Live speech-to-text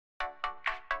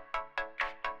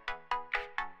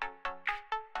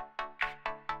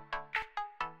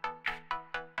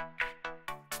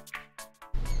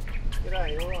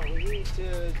G'day, alright, we're here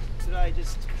today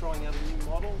just trying out a new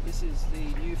model. This is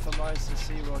the new Formosa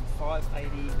Sea-Rod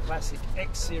 580 Classic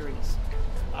X Series.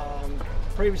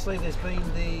 Previously there's been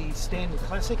the standard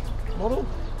Classic model.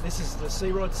 This is the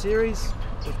Searod series,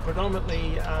 which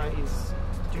predominantly is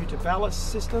due to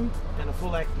ballast system and a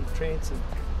full active transom.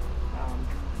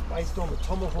 Based on the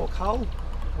Tomahawk hull,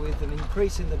 with an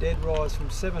increase in the dead rise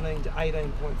from 17 to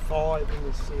 18.5 in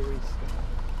this series.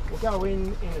 We'll go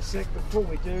in a sec. Before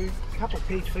we do, a couple of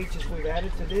key features we've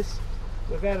added to this.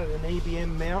 We've added an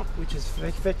EBM mount, which is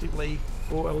effectively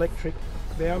for electric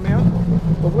bow mount,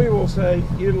 but we've also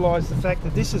utilised the fact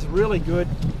that this is really good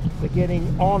for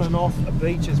getting on and off a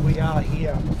beach as we are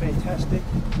here. Fantastic.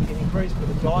 You can increase with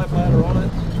a dive ladder on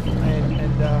it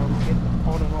and get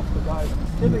on and off the boat.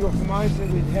 Typical Formosa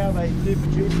with how they do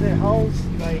produce their hulls,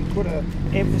 they put an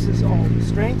emphasis on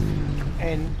strength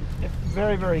and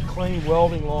very, very clean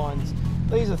welding lines.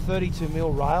 These are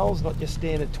 32mm rails, not just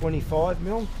standard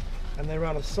 25mm, and they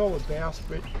run a solid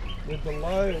bowsprit with the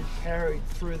load carried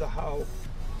through the hull,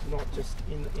 not just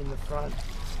in the front.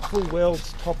 Full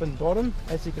welds top and bottom,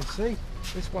 as you can see.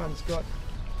 This one's got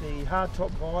the hard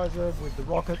top visor with the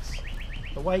rockets,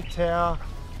 the wake tower,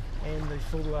 and the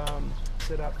full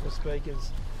setup for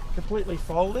speakers. Completely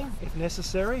folding if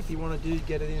necessary. If you want to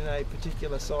get it in a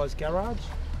particular size garage,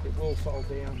 it will fold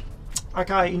down.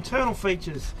 Okay, internal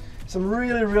features. Some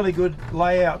really good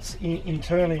layouts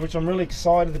internally, which I'm really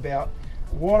excited about.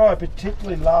 What I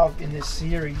particularly love in this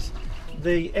series,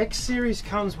 the X series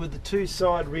comes with the two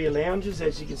side rear lounges,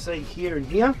 as you can see here and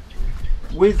here.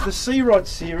 With the Searod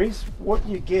series, what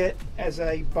you get as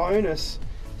a bonus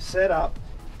setup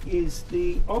is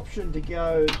the option to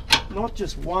go not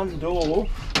just one door,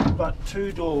 but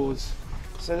two doors.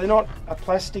 So they're not a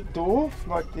plastic door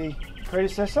like the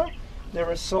predecessor.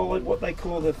 They're a solid, what they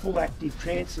call the full active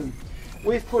transom.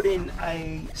 We've put in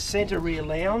a centre rear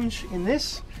lounge in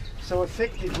this, so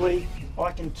effectively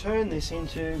I can turn this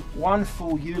into one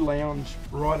full U lounge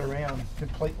right around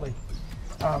completely.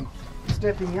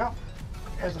 Stepping up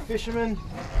as a fisherman,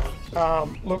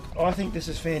 look, I think this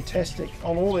is fantastic.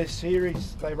 On all their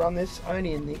series they run this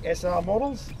only in the SR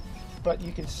models, but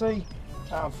you can see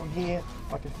from here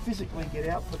I can physically get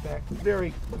out the back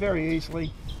very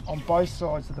easily on both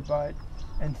sides of the boat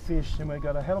and fish, and we've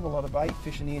got a hell of a lot of bait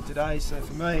fishing here today, so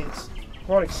for me it's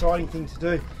quite an exciting thing to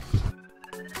do.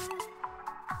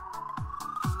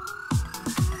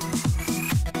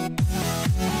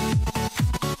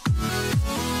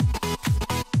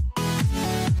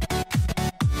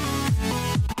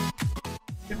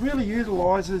 It really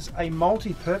utilises a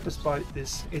multi-purpose boat.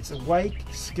 It's a wake,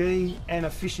 ski and a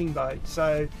fishing boat,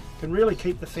 so can really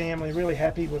keep the family really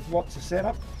happy with lots of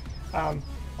setup.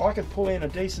 I could pull in a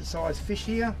decent sized fish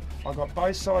here. I've got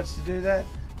both sides to do that.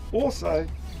 Also,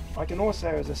 I can also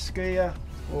as a skier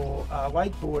or a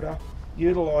wakeboarder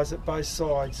utilise it both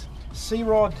sides.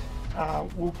 Searod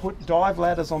will put dive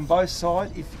ladders on both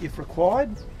sides if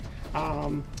required,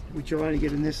 which you'll only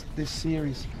get in this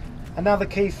series. Another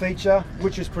key feature,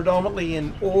 which is predominantly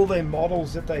in all their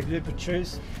models that they do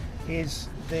produce, is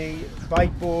the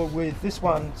bait board. With this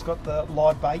one, it's got the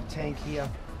live bait tank here.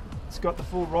 It's got the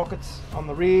full rockets on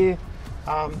the rear.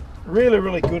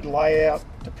 Really good layout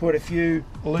to put a few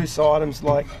loose items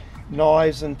like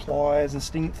knives and pliers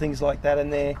and things like that in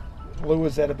there,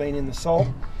 lures that have been in the salt.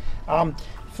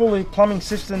 Fully plumbing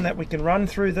system that we can run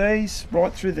through these,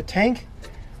 right through the tank,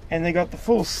 and they got the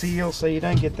full seal so you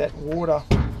don't get that water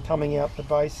coming out the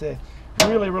base there.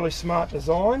 Really smart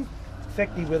design,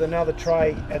 effective with another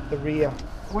tray at the rear.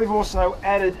 We've also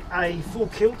added a full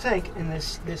kill tank in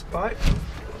this boat.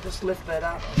 Just lift that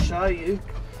up and show you,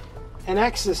 and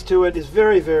access to it is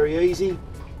very easy.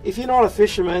 If you're not a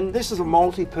fisherman, this is a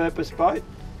multi-purpose boat,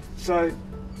 so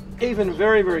even a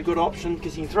very good option,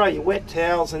 because you can throw your wet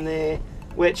towels in there,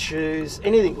 wet shoes,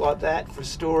 anything like that for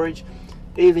storage,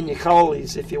 even your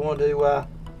coalies if you want to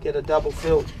get a double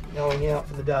fill going out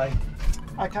for the day.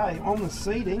 Okay, on the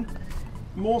seating,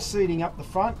 more seating up the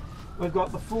front. We've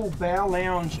got the full bow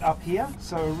lounge up here,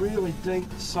 so a really deep,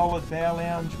 solid bow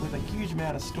lounge with a huge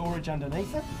amount of storage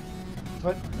underneath it.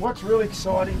 But what's really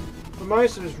exciting,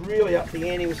 Formosa is really up the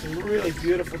ante with some really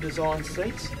beautiful design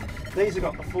seats. These have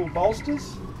got the full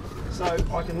bolsters, so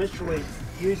I can literally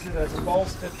use it as a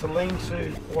bolster to lean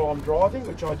to while I'm driving,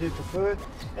 which I do prefer.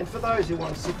 And for those who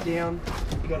want to sit down,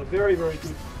 you've got a very good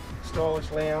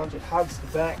stylish lounge. It hugs the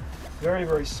back.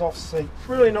 Very soft seat.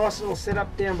 Really nice little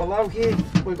setup down below here.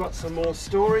 We've got some more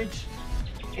storage,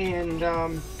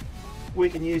 and we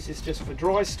can use this just for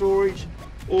dry storage,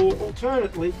 or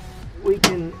alternately we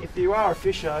can, if you are a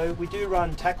fisher, we do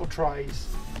run tackle trays,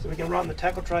 so we can run the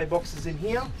tackle tray boxes in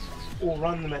here, or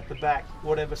run them at the back,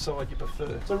 whatever side you prefer.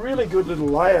 It's a really good little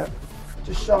layout,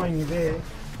 just showing you there.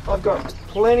 I've got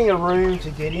plenty of room to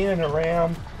get in and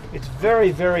around. It's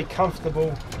very, very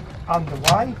comfortable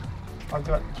underway. I've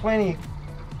got plenty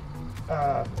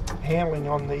handling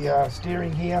on the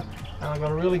steering here, and I've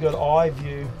got a really good eye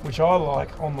view, which I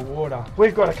like on the water.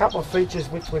 We've got a couple of features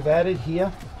which we've added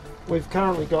here. We've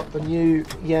currently got the new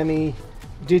Yami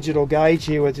digital gauge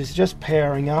here, which is just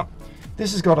powering up.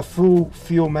 This has got a full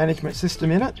fuel management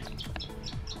system in it.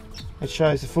 It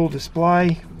shows the full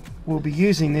display. We'll be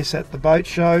using this at the boat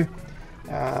show,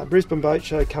 Brisbane Boat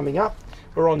Show coming up.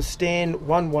 We're on stand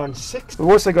 116.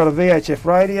 We've also got a VHF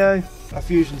radio, a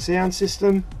Fusion sound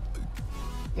system,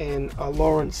 and a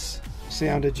Lawrence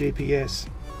sounder GPS.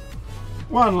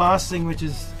 One last thing, which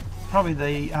is probably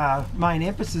the main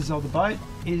emphasis of the boat,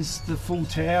 is the full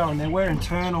tower. And then we're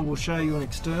internal, we'll show you an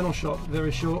external shot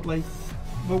very shortly.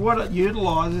 But what it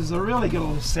utilises is a really good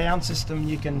little sound system.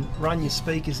 You can run your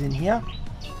speakers in here.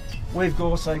 We've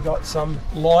also got some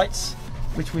lights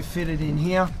which we've fitted in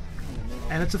here,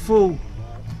 and it's a full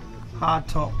hard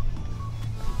top.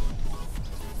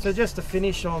 So just to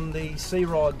finish on the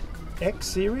Searod X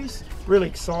series, really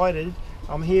excited.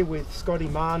 I'm here with Scotty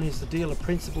Mann, who's the dealer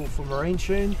principal for Marine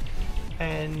Tune,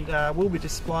 and we'll be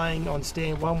displaying on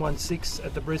stand 116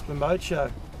 at the Brisbane Boat Show.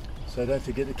 So don't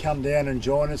forget to come down and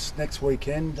join us next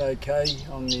weekend, okay,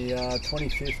 on the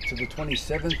 25th to the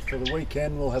 27th. For the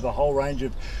weekend we'll have a whole range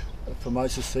of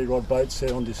Formosa Sea-Rod boats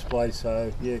there on display,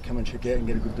 so yeah, come and check out and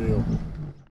get a good deal.